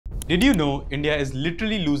Did you know India is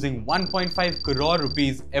literally losing 1.5 crore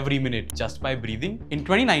rupees every minute just by breathing? In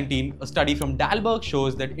 2019, a study from Dalberg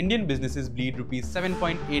shows that Indian businesses bleed rupees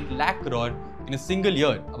 7.8 lakh crore in a single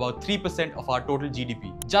year, about 3% of our total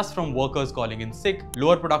GDP, just from workers calling in sick,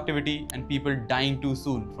 lower productivity, and people dying too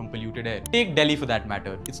soon from polluted air. Take Delhi for that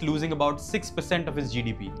matter. It's losing about 6% of its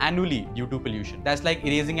GDP annually due to pollution. That's like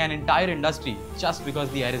erasing an entire industry just because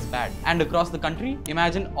the air is bad. And across the country,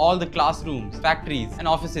 imagine all the classrooms, factories, and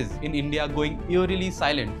offices in India going eerily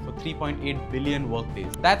silent for 3.8 billion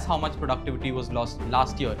workdays. That's how much productivity was lost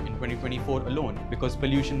last year in 2024 alone because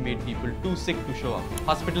pollution made people too sick to show up.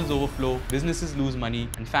 Hospitals overflow, businesses lose money,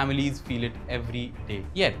 and families feel it every day.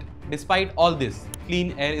 Yet, despite all this,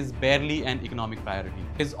 clean air is barely an economic priority.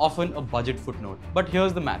 It is often a budget footnote. But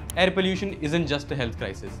here's the math. Air pollution isn't just a health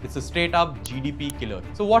crisis. It's a straight-up GDP killer.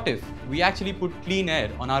 So what if we actually put clean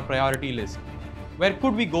air on our priority list? Where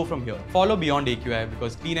could we go from here? Follow Beyond AQI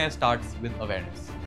because clean air starts with awareness.